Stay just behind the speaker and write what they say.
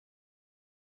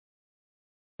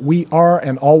We are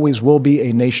and always will be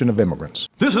a nation of immigrants.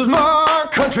 This is my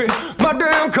country, my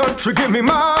damn country. Give me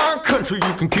my country,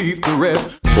 you can keep the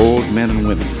rest. Bold men and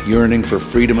women yearning for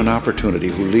freedom and opportunity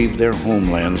who leave their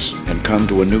homelands and come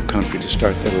to a new country to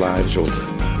start their lives over.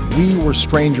 We were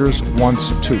strangers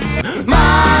once too.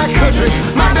 My country,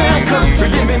 my damn country.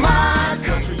 Give me my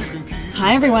country, you can keep.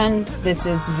 Hi everyone, this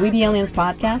is We the Aliens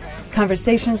podcast,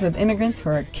 conversations with immigrants who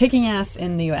are kicking ass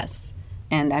in the US.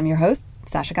 And I'm your host,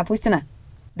 Sasha Kapustina.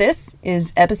 This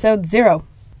is episode 0,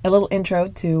 a little intro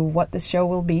to what this show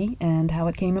will be and how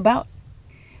it came about.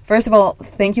 First of all,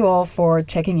 thank you all for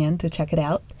checking in to check it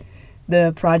out.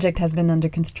 The project has been under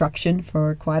construction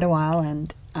for quite a while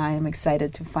and I am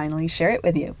excited to finally share it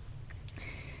with you.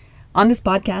 On this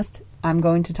podcast, I'm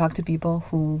going to talk to people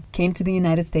who came to the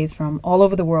United States from all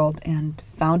over the world and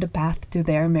found a path to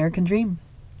their American dream.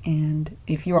 And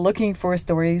if you are looking for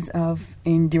stories of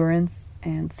endurance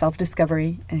and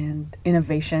self-discovery and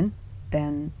innovation,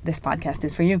 then this podcast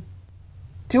is for you.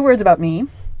 2 words about me.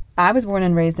 I was born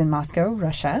and raised in Moscow,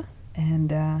 Russia.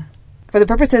 And for the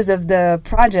purposes of the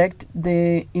project,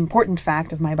 the important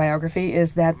fact of my biography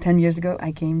is that 10 years ago,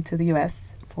 I came to the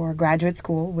US for graduate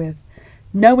school with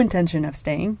no intention of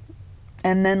staying.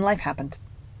 And then life happened.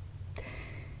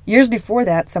 Years before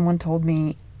that, someone told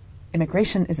me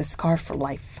immigration is a scar for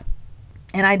life.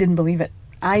 And I didn't believe it.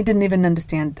 I didn't even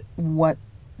understand what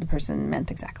the person meant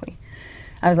exactly.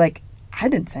 I was like, I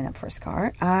didn't sign up for a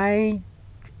scar. I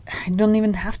don't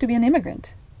even have to be an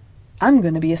immigrant. I'm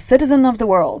going to be a citizen of the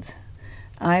world.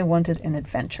 I wanted an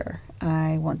adventure.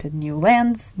 I wanted new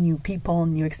lands, new people,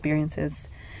 new experiences.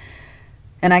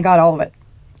 And I got all of it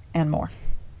and more.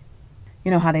 You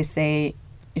know how they say,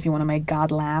 if you want to make God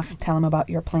laugh, tell him about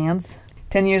your plans.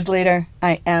 10 years later,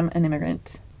 I am an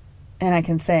immigrant. And I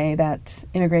can say that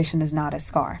immigration is not a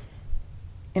scar.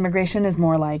 Immigration is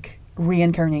more like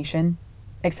reincarnation,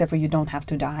 except for you don't have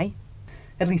to die,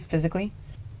 at least physically.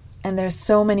 And there's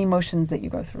so many emotions that you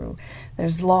go through.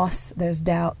 There's loss, there's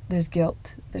doubt, there's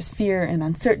guilt, there's fear and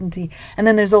uncertainty. And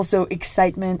then there's also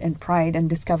excitement and pride and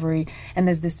discovery. And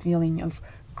there's this feeling of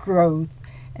growth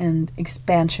and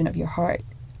expansion of your heart.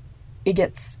 It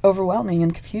gets overwhelming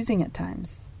and confusing at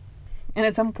times. And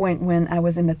at some point when I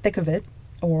was in the thick of it,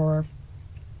 or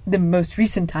the most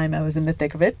recent time I was in the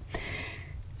thick of it,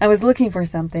 I was looking for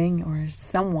something or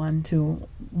someone to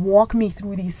walk me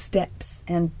through these steps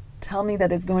and tell me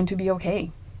that it's going to be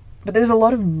okay. But there's a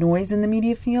lot of noise in the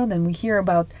media field, and we hear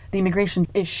about the immigration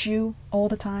issue all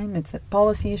the time. It's a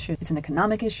policy issue, it's an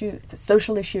economic issue, it's a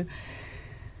social issue.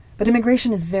 But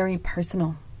immigration is very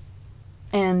personal.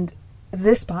 And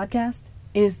this podcast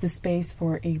is the space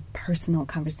for a personal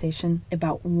conversation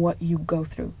about what you go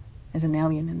through as an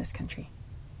alien in this country.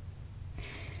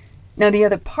 Now, the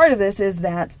other part of this is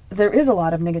that there is a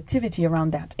lot of negativity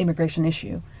around that immigration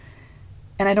issue.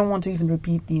 And I don't want to even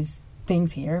repeat these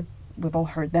things here. We've all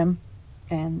heard them,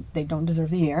 and they don't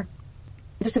deserve the air.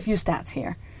 Just a few stats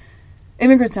here.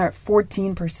 Immigrants are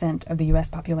 14% of the US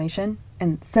population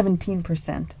and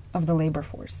 17% of the labor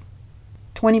force.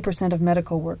 20% of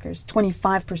medical workers,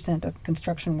 25% of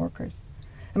construction workers.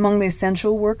 Among the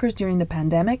essential workers during the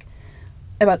pandemic,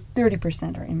 about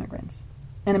 30% are immigrants.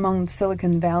 And among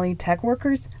Silicon Valley tech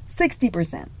workers,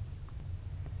 60%.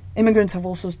 Immigrants have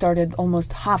also started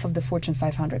almost half of the Fortune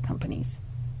 500 companies.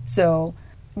 So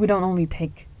we don't only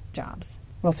take jobs,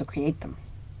 we also create them.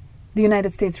 The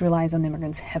United States relies on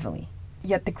immigrants heavily,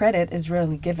 yet the credit is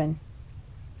rarely given.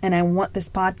 And I want this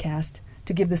podcast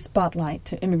to give the spotlight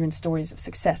to immigrant stories of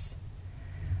success.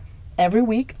 Every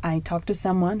week, I talk to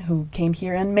someone who came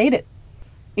here and made it.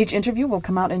 Each interview will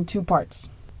come out in 2 parts.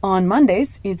 On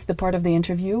Mondays, it's the part of the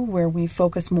interview where we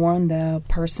focus more on the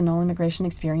personal immigration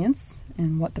experience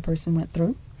and what the person went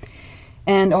through.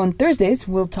 And on Thursdays,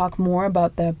 we'll talk more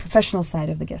about the professional side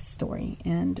of the guest story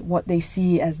and what they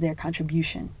see as their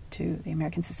contribution to the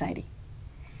American society.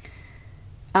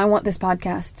 I want this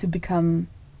podcast to become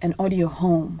an audio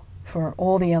home for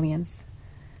all the aliens,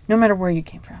 no matter where you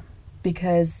came from,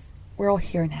 because we're all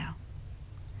here now.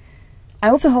 I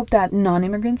also hope that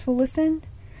non-immigrants will listen.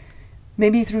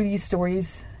 Maybe through these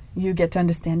stories, you get to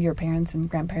understand your parents and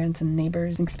grandparents and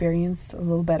neighbors' experience a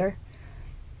little better.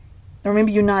 Or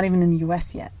maybe you're not even in the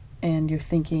US yet, and you're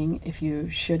thinking if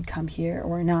you should come here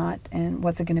or not, and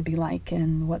what's it going to be like,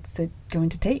 and what's it going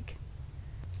to take.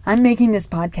 I'm making this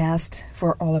podcast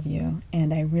for all of you,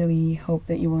 and I really hope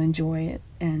that you will enjoy it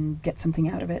and get something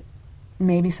out of it.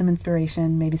 Maybe some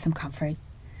inspiration, maybe some comfort.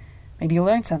 Maybe you'll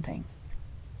learn something.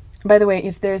 By the way,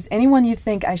 if there's anyone you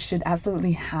think I should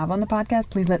absolutely have on the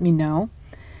podcast, please let me know.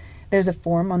 There's a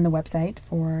form on the website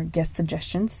for guest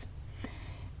suggestions.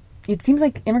 it seems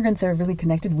like immigrants are really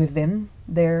connected within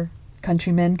their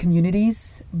countrymen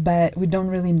communities, but we don't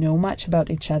really know much about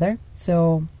each other.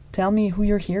 So tell me who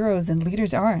your heroes and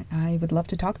leaders are. I would love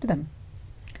to talk to them.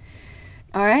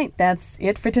 All right, that's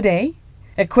it for today.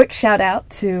 A quick shout out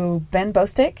to Ben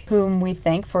Bostic, whom we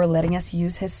thank for letting us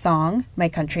use his song, My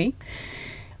Country.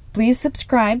 Please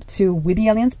subscribe to With the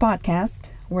Aliens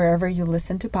Podcast, wherever you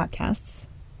listen to podcasts.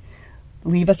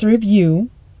 Leave us a review.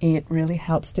 It really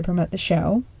helps to promote the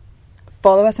show.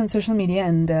 Follow us on social media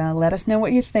and let us know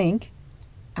what you think.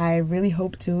 I really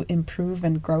hope to improve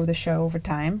and grow the show over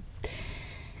time.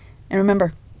 And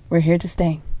remember, we're here to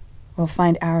stay. We'll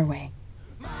find our way.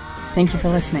 Thank you for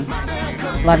listening.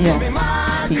 Love you all.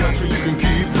 Peace. You can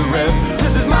keep the rest.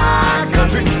 This is my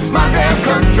country, my damn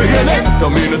country, and it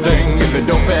don't mean a thing if it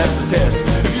don't pass the test.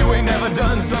 If you ain't never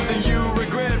done something you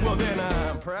regret, well then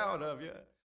I'm proud of you.